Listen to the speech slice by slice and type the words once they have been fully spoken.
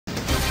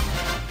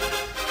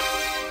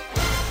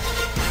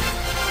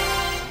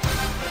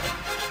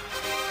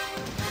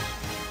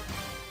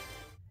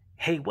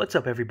Hey, what's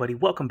up everybody?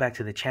 Welcome back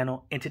to the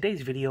channel. In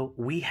today's video,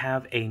 we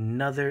have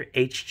another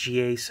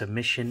HGA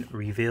submission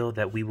reveal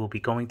that we will be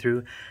going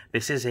through.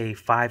 This is a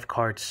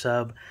 5-card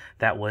sub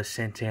that was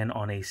sent in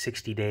on a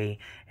 60-day,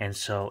 and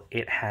so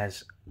it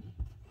has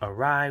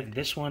arrived.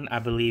 This one, I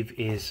believe,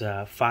 is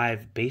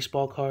 5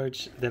 baseball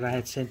cards that I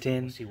had sent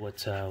in. Let's see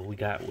what we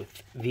got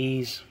with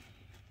these.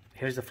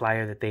 Here's the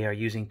flyer that they are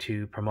using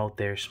to promote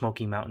their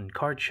Smoky Mountain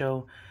card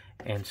show,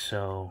 and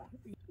so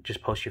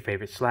just post your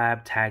favorite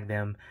slab, tag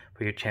them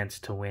for your chance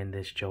to win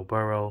this Joe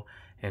Burrow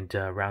and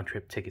round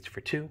trip tickets for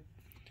 2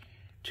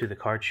 to the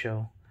card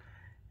show.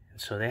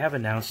 And so they have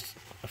announced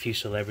a few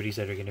celebrities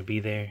that are going to be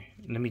there.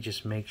 Let me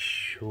just make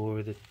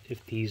sure that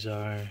if these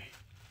are,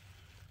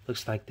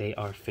 looks like they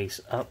are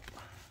face up.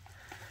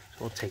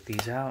 So we'll take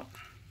these out.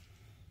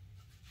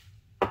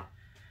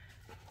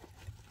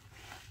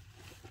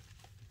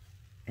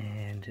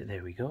 And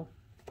there we go.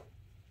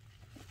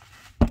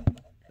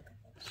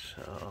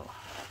 So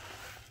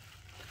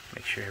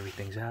make sure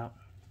everything's out.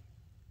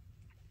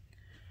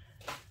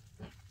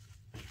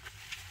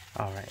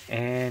 All right,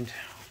 and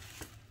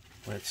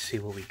let's see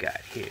what we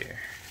got here.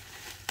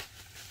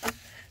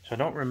 So I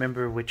don't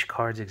remember which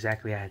cards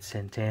exactly I had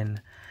sent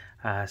in.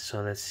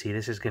 So let's see,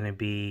 this is going to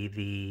be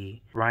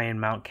the Ryan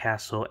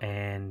Mountcastle,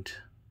 and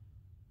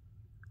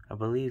I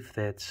believe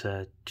that's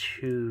a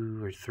 2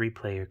 or 3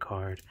 player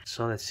card.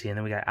 So let's see, and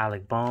then we got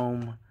Alec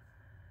Bohm,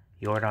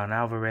 Yordan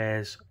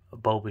Alvarez,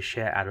 Bo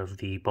Bichette out of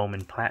the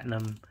Bowman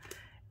Platinum,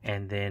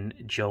 and then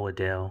Joe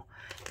Adele.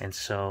 And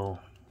so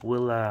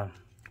we'll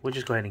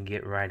just go ahead and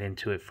get right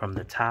into it from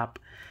the top.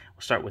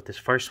 We'll start with this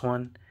first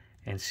one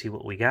and see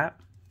what we got.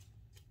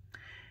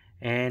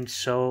 And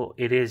so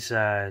it is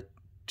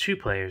 2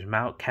 players,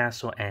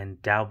 Mountcastle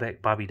and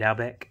Dalbec, Bobby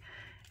Dalbec.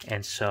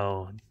 And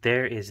so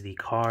there is the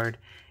card.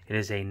 It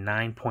is a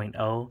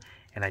 9.0,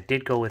 and I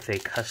did go with a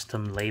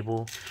custom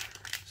label.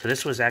 So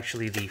this was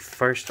actually the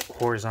first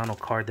horizontal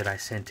card that I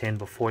sent in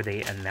before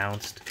they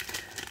announced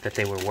that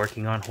they were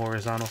working on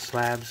horizontal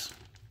slabs.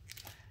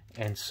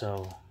 And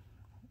so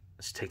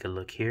let's take a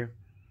look here.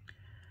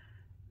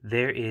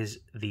 There is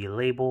the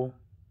label.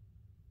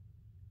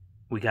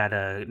 We got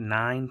a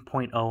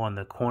 9.0 on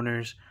the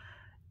corners.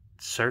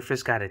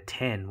 Surface got a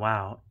 10.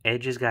 Wow.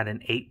 Edges got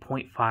an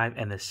 8.5,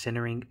 and the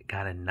centering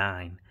got a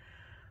 9.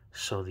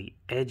 So the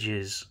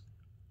edges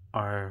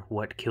are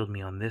what killed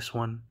me on this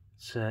one.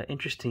 It's an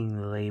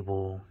interesting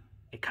label.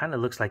 It kind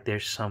of looks like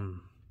there's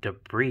some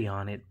debris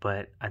on it,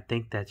 but I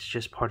think that's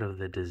just part of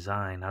the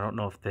design. I don't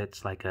know if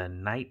that's like a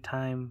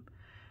nighttime,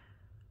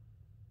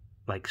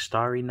 like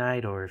starry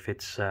night, or if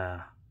it's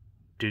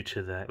due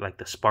to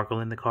the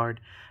sparkle in the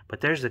card.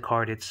 But there's the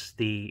card. It's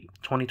the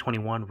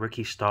 2021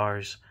 Rookie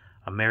Stars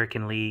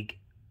American League,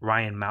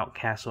 Ryan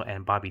Mountcastle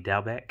and Bobby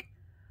Dalbec.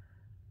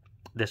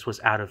 This was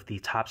out of the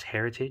Topps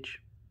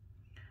Heritage.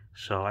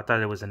 So I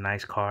thought it was a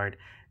nice card.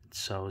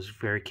 So I was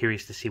very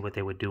curious to see what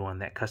they would do on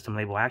that custom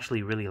label. I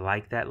actually really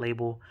like that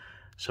label.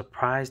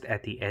 Surprised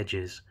at the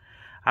edges.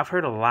 I've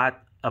heard a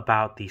lot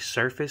about the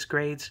surface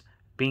grades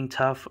being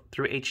tough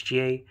through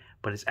HGA,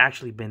 but it's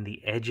actually been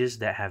the edges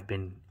that have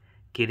been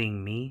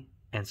getting me.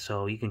 And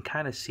so you can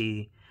kind of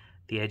see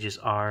the edges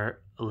are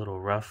a little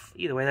rough.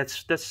 Either way,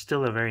 that's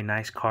still a very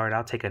nice card.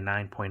 I'll take a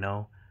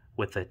 9.0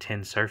 with a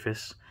 10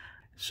 surface.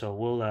 So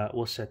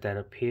we'll set that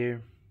up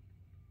here.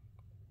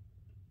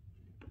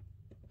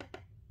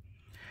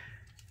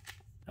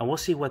 And we'll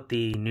see what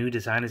the new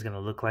design is going to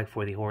look like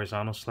for the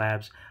horizontal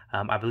slabs.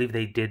 I believe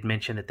they did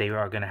mention that they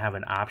are going to have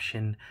an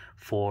option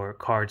for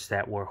cards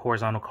that were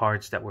horizontal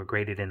cards that were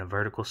graded in a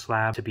vertical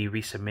slab to be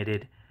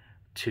resubmitted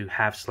to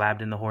have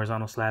slabbed in the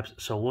horizontal slabs.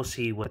 So we'll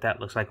see what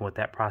that looks like and what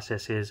that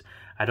process is.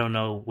 I don't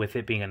know, with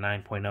it being a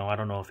 9.0, I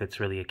don't know if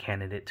it's really a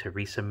candidate to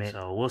resubmit.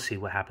 So we'll see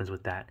what happens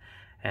with that.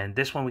 And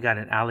this one we got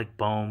an Alec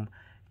Bohm,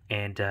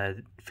 and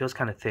it feels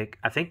kind of thick.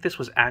 I think this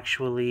was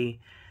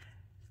actually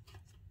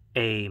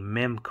a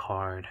mem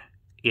card.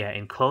 Yeah,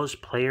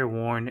 enclosed player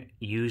worn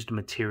used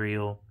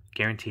material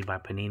guaranteed by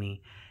Panini.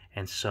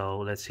 And so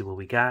let's see what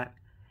we got.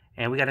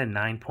 And we got a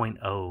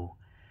 9.0.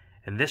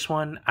 And this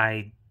one,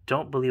 I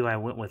don't believe I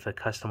went with a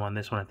custom on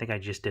this one. I think I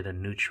just did a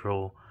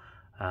neutral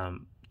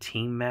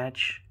team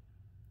match,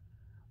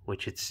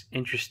 which it's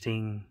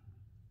interesting.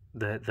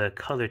 The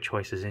color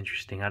choice is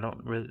interesting. I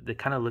don't really, it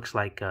kind of looks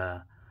like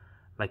a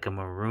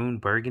maroon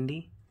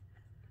burgundy.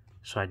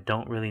 So I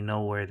don't really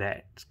know where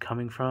that's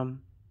coming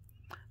from.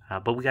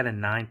 But we got a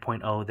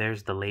 9.0.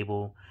 There's the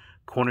label.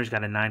 Corners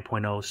got a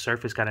 9.0.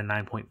 Surface got a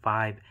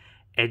 9.5.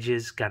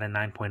 Edges got a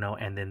 9.0.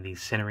 And then the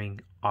centering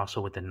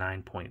also with a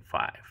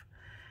 9.5.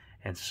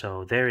 And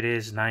so there it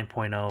is,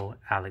 9.0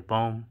 Alec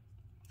Bohm.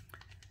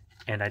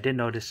 And I did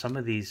notice some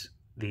of these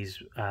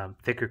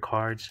thicker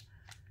cards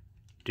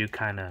do they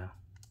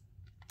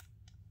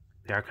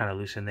are kind of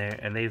loose in there.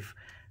 And they've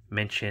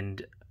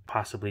mentioned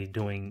possibly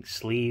doing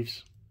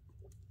sleeves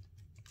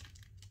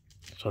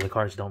so the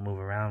cards don't move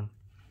around.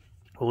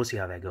 But we'll see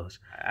how that goes.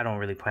 I don't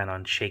really plan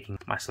on shaking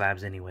my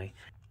slabs anyway.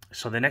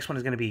 So the next one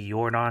is going to be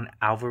Yordan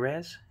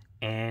Alvarez.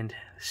 And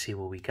let's see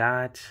what we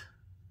got.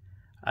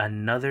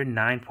 another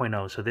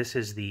 9.0. So this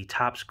is the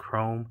Topps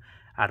Chrome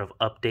out of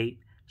Update.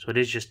 So it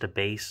is just a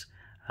base,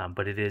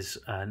 but it is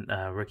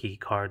a rookie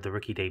card, the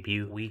rookie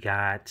debut. We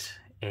got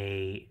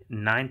a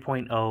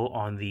 9.0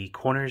 on the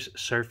corners,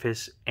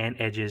 surface, and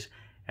edges,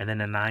 and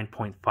then a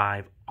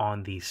 9.5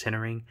 on the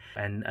centering,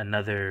 and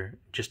another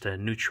just a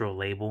neutral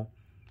label.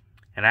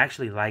 And I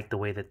actually like the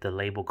way that the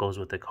label goes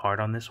with the card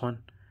on this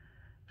one,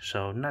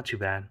 so not too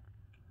bad.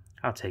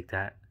 I'll take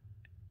that.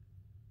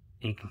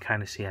 And you can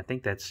kind of see, I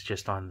think that's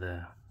just on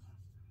the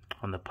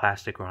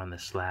plastic or on the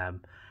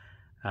slab.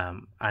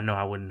 I know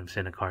I wouldn't have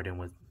sent a card in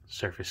with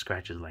surface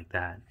scratches like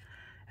that.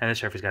 And the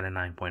surface got a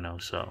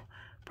 9.0, so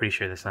pretty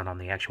sure that's not on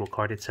the actual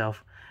card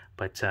itself.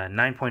 But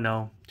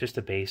 9.0, just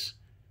a base.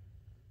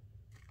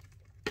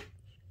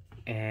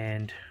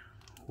 And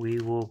we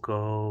will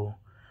go,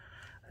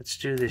 let's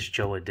do this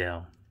Joe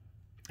Adele.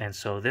 And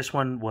so this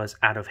one was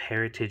out of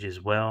Heritage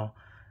as well.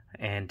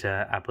 And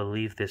I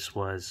believe this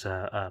was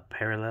a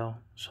parallel.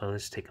 So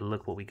let's take a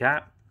look what we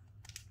got.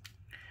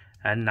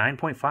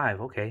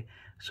 9.5, okay.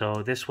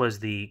 So this was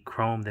the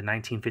Chrome, the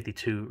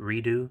 1952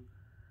 redo.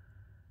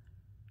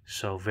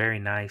 So very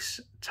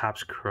nice,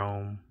 Topps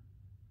Chrome,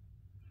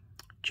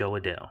 Joe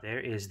Adele. There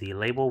is the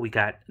label. We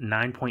got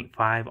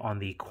 9.5 on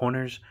the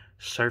corners,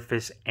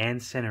 surface,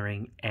 and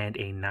centering, and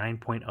a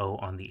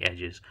 9.0 on the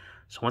edges.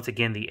 So once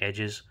again, the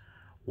edges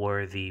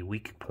were the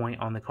weak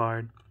point on the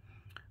card,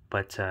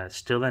 but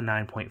still a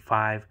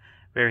 9.5.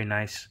 Very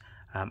nice.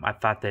 I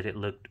thought that it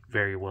looked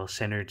very well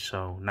centered,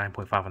 so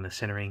 9.5 on the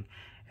centering,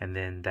 and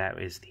then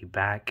that is the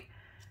back.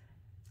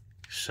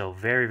 So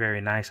very,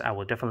 very nice. I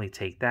will definitely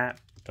take that.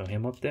 Throw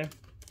him up there.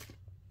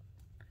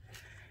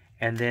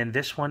 And then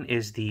this one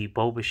is the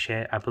Bo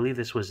Bichette. I believe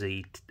this was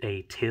a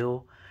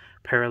teal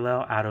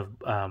parallel out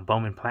of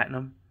Bowman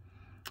Platinum,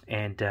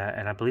 and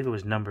I believe it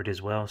was numbered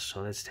as well.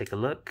 So let's take a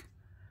look,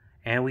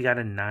 and we got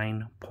a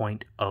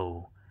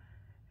 9.0.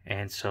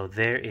 And so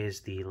there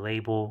is the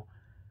label.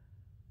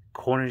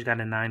 Corners got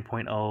a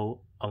 9.0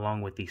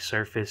 along with the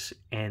surface,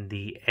 and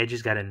the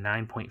edges got a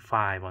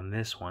 9.5 on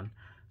this one.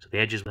 So the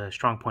edge is the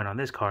strong point on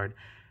this card,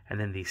 and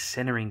then the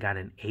centering got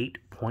an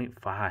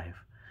 8.5.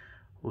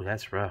 Ooh,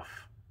 that's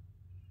rough.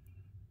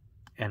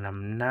 And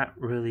I'm not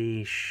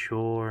really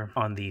sure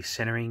on the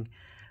centering,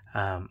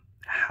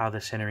 how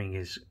the centering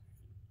is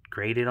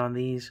graded on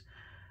these.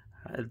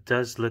 It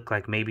does look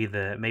like maybe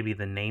the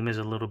name is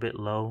a little bit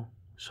low,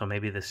 so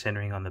maybe the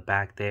centering on the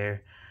back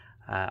there.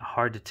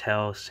 Hard to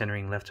tell,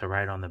 centering left to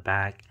right on the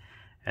back,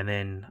 and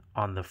then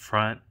on the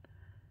front,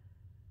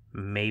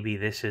 maybe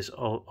this is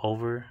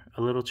over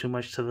a little too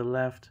much to the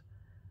left.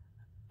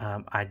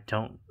 I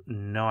don't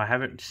know. I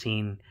haven't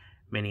seen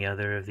many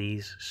other of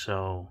these,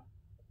 so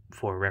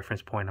for a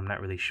reference point, I'm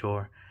not really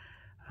sure.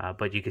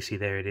 But you can see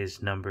there it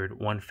is numbered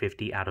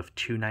 150 out of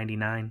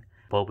 299,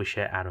 Bo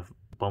Bichette out of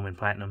Bowman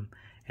Platinum,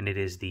 and it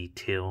is the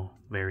teal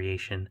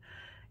variation.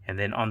 And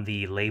then on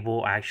the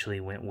label, I actually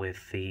went with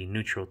the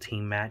neutral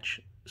team match,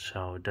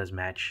 so it does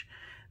match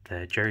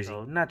the jersey.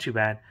 So not too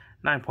bad,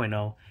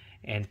 9.0.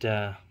 And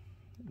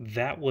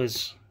that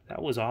was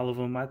all of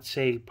them. I'd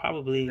say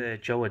probably the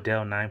Joe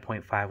Adele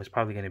 9.5 was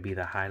probably going to be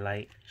the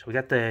highlight. So we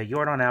got the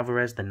Yordan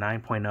Alvarez, the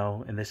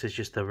 9.0, and this is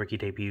just the rookie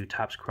debut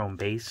Topps Chrome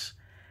base.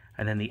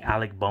 And then the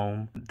Alec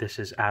Bohm, this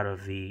is out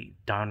of the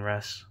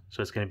Donruss,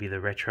 so it's going to be the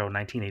retro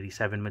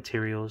 1987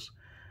 materials.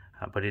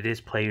 But it is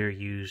player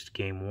used,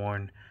 game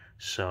worn,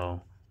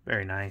 so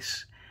very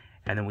nice.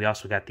 And then we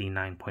also got the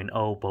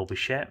 9.0 Bo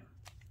Bichette.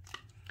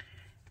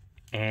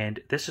 And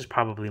this is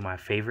probably my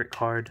favorite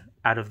card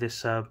out of this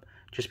sub,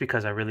 just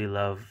because I really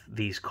love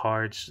these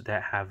cards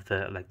that have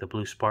the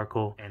blue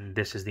sparkle. And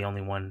this is the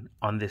only one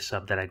on this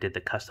sub that I did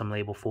the custom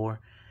label for.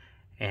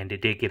 And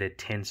it did get a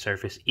 10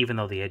 surface, even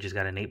though the edges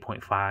got an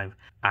 8.5.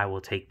 I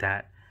will take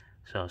that.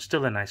 So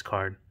still a nice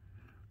card.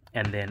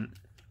 And then,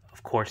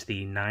 of course,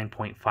 the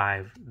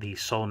 9.5, the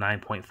sole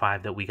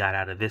 9.5 that we got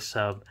out of this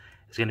sub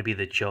is going to be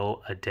the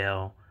Joe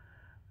Adele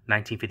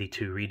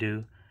 1952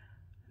 redo,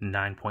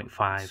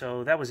 9.5.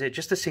 So that was it.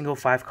 Just a single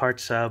 5-card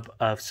sub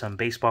of some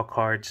baseball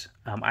cards.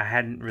 I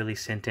hadn't really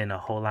sent in a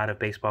whole lot of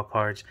baseball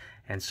cards,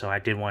 and so I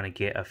did want to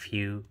get a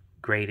few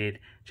graded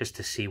just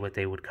to see what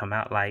they would come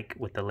out like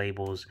with the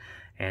labels.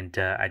 And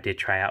I did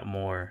try out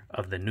more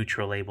of the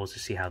neutral labels to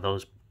see how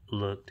those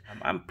looked.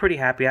 I'm pretty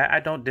happy. I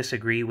don't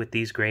disagree with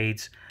these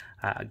grades.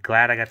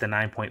 Glad I got the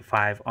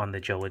 9.5 on the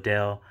Joe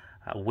Adele.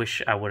 I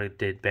wish I would have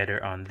did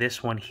better on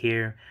this one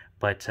here,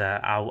 but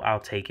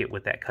I'll take it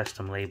with that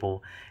custom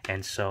label.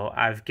 And so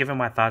I've given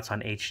my thoughts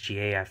on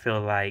HGA. I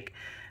feel like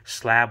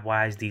slab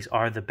wise, these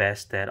are the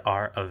best that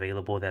are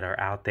available, that are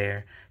out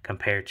there,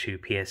 compared to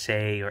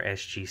PSA or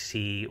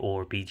SGC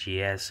or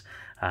BGS.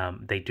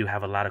 They do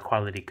have a lot of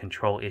quality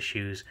control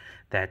issues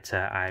that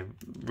I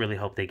really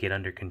hope they get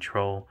under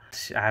control.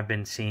 I've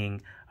been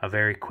seeing a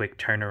very quick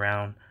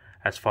turnaround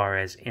as far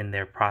as in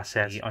their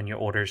process on your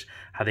orders,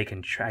 how they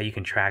can you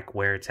can track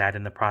where it's at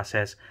in the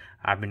process.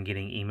 I've been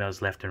getting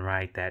emails left and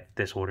right that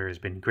this order has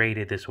been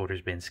graded, this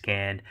order's been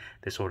scanned,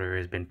 this order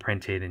has been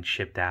printed and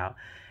shipped out.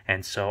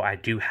 And so I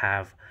do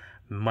have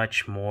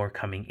much more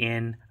coming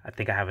in. I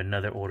think I have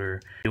another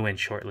order due in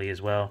shortly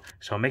as well.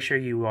 So make sure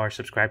you are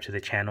subscribed to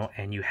the channel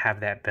and you have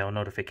that bell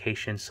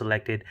notification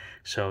selected,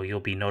 so you'll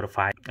be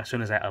notified as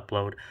soon as I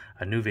upload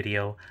a new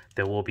video.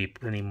 There will be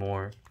plenty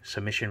more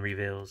submission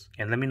reveals.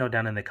 And let me know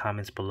down in the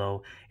comments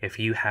below if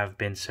you have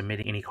been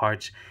submitting any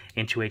cards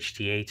into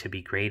HGA to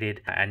be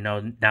graded. I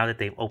know now that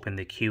they've opened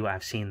the queue,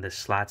 I've seen the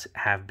slots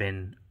have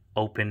been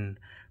open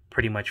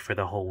pretty much for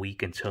the whole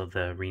week until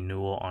the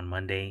renewal on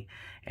Monday.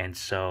 And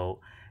so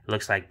it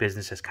looks like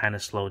business has kind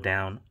of slowed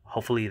down.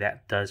 Hopefully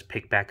that does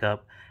pick back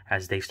up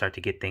as they start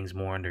to get things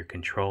more under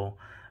control.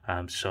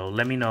 So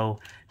let me know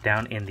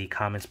down in the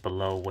comments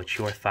below what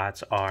your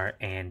thoughts are,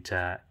 and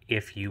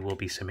if you will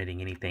be submitting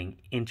anything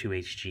into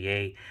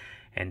HGA.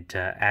 And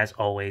as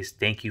always,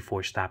 thank you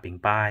for stopping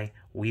by.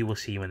 We will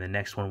see you in the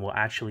next one. We'll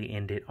actually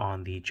end it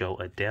on the Joe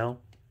Adele,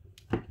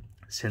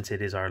 since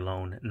it is our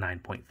lone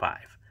 9.5.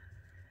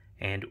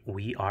 And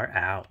we are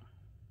out.